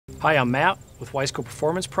Hi, I'm Matt with Wiseco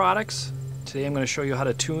Performance Products. Today I'm going to show you how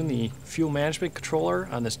to tune the fuel management controller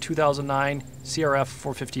on this 2009 CRF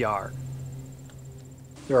 450R.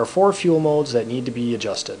 There are 4 fuel modes that need to be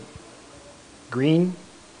adjusted. Green,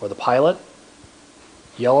 or the pilot;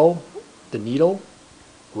 yellow, the needle;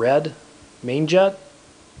 red, main jet;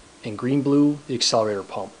 and green-blue, the accelerator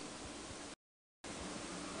pump.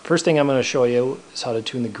 First thing I'm going to show you is how to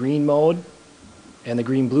tune the green mode and the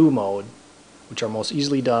green-blue mode, which are most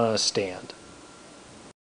easily done on a stand.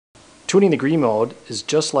 Tuning the green mode is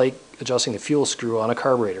just like adjusting the fuel screw on a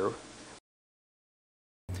carburetor.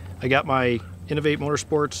 I got my Innovate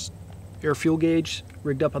Motorsports air fuel gauge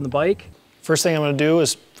rigged up on the bike. First thing I'm going to do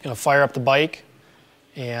is fire up the bike,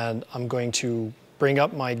 and I'm going to bring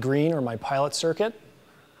up my green or my pilot circuit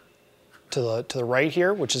to the right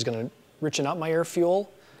here, which is going to richen up my air fuel.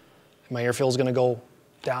 My air fuel is going to go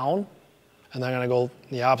down, and then I'm going to go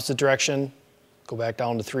in the opposite direction, go back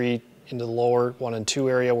down to 3 into the lower 1 and 2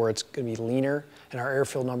 area where it's going to be leaner, and our air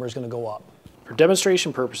fuel number is going to go up. For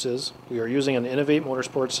demonstration purposes, we are using an Innovate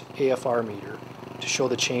Motorsports AFR meter to show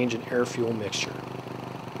the change in air fuel mixture.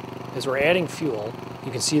 As we're adding fuel,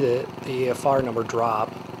 you can see the AFR number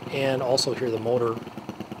drop and also hear the motor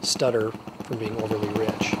stutter from being overly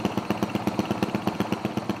rich.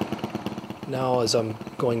 Now as I'm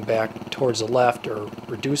going back towards the left or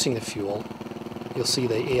reducing the fuel, you'll see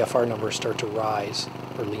the AFR number start to rise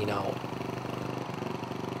or lean out.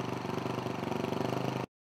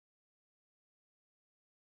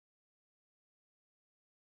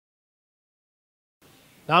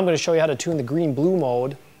 Now I'm going to show you how to tune the green-blue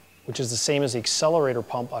mode, which is the same as the accelerator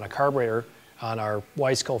pump on a carburetor on our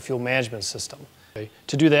Wiseco fuel management system. Okay.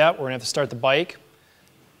 To do that, we're going to have to start the bike,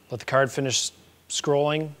 let the card finish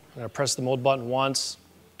scrolling. I'm going to press the mode button once,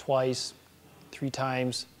 twice, 3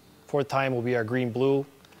 times. 4th time will be our green-blue.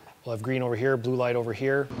 We'll have green over here, blue light over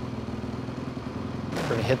here. We're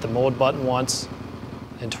going to hit the mode button once,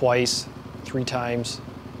 and twice, 3 times,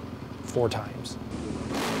 4 times.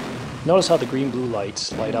 Notice how the green-blue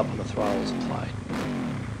lights light up when the throttle is applied.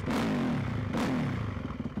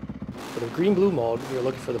 For the green-blue mode, we are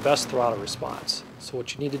looking for the best throttle response. So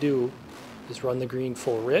what you need to do is run the green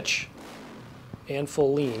full rich and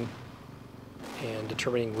full lean, and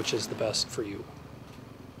determining which is the best for you.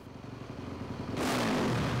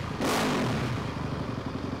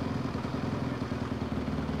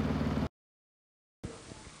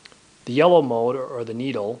 The yellow mode, or the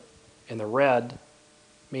needle, and the red,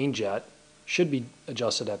 main jet, should be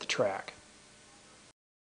adjusted at the track.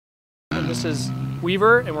 And this is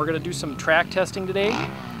Weaver, and we're going to do some track testing today,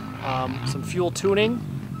 some fuel tuning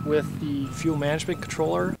with the fuel management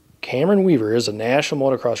controller. Cameron Weaver is a national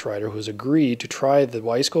motocross rider who has agreed to try the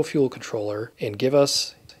Wiseco fuel controller and give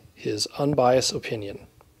us his unbiased opinion.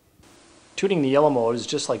 Tuning the yellow mode is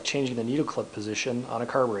just like changing the needle clip position on a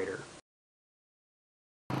carburetor.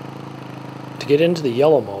 To get into the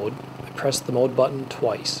yellow mode, I press the mode button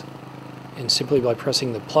twice, and simply by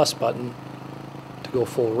pressing the plus button to go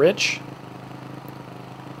full rich,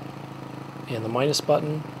 and the minus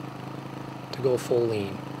button to go full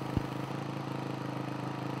lean.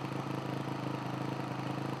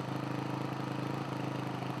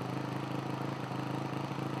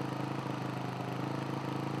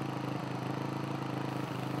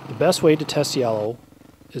 The best way to test yellow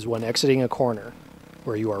is when exiting a corner,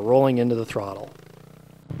 where you are rolling into the throttle.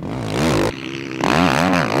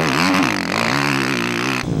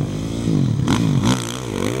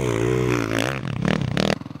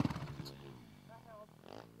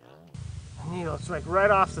 It's like right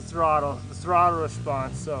off the throttle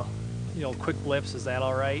response, so. Quick blips, is that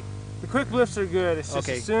all right? The quick blips are good. It's just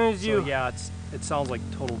as soon as you... So yeah, it sounds like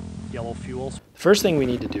total yellow fuel. The first thing we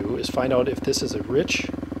need to do is find out if this is a rich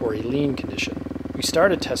or a lean condition. We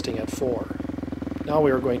started testing at 4. Now we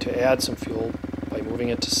are going to add some fuel by moving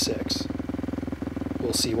it to 6.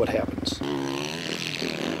 We'll see what happens.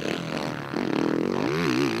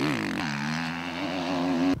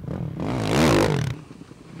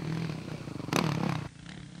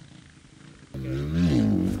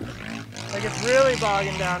 Like it's really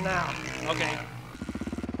bogging down now. Okay.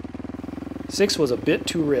 6 was a bit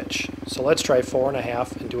too rich, so let's try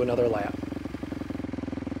 4.5 and do another lap.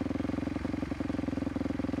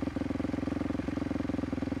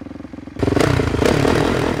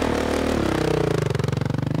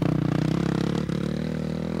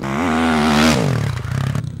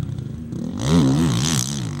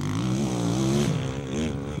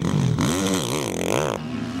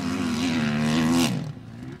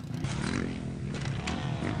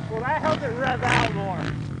 Well, that helped it rev out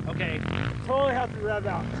more. Okay. Totally helped it rev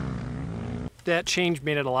out. that change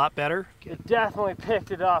made it a lot better? It definitely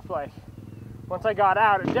picked it up, like, once I got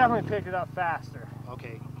out, it definitely picked it up faster.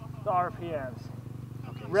 Okay. The RPMs.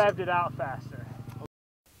 Okay. Revved it out faster.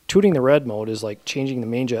 Tuning the red mode is like changing the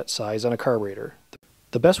main jet size on a carburetor.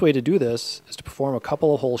 The best way to do this is to perform a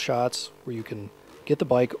couple of hole shots where you can get the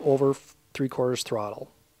bike over 3/4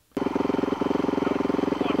 throttle.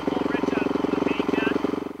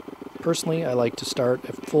 Personally, I like to start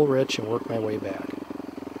at full rich and work my way back.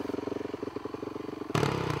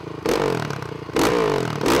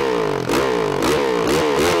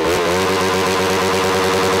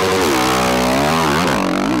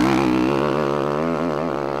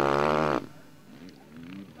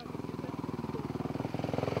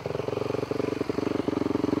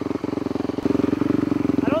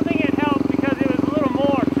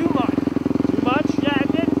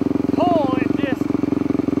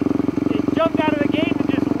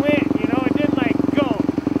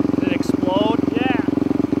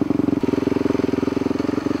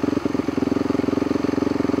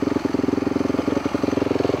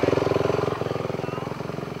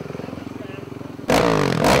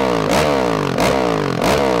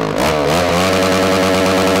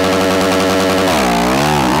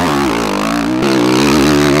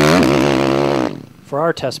 For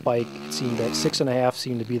our test bike, it seemed that 6.5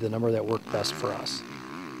 seemed to be the number that worked best for us.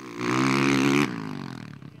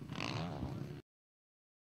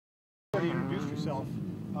 Introduce yourself.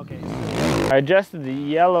 Okay. I adjusted the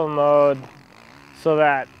yellow mode so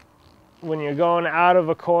that when you're going out of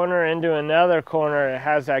a corner into another corner, it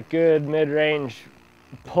has that good mid-range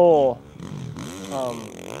pull.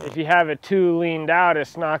 If you have it too leaned out,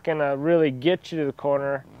 it's not going to really get you to the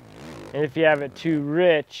corner. And if you have it too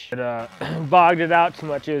rich, it bogged it out too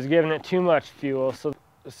much. It was giving it too much fuel.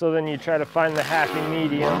 So then you try to find the happy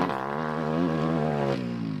medium.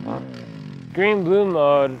 Green-blue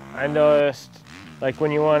mode, I noticed, like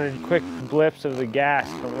when you wanted quick blips of the gas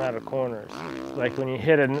coming out of corners. Like when you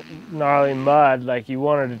hit a gnarly mud, like you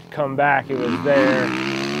wanted it to come back, it was there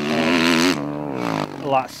a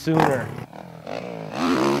lot sooner.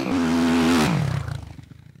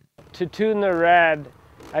 To tune the red,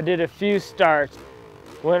 I did a few starts,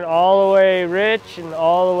 went all the way rich and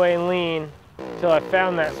all the way lean until I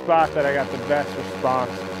found that spot that I got the best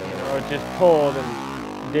response. You know, it just pulled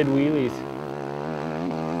and did wheelies.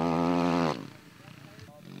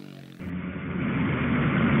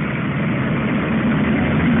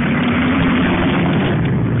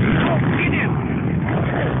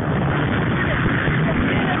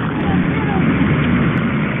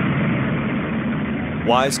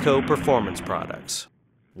 Wiseco Performance Products.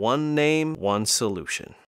 One name, one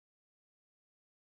solution.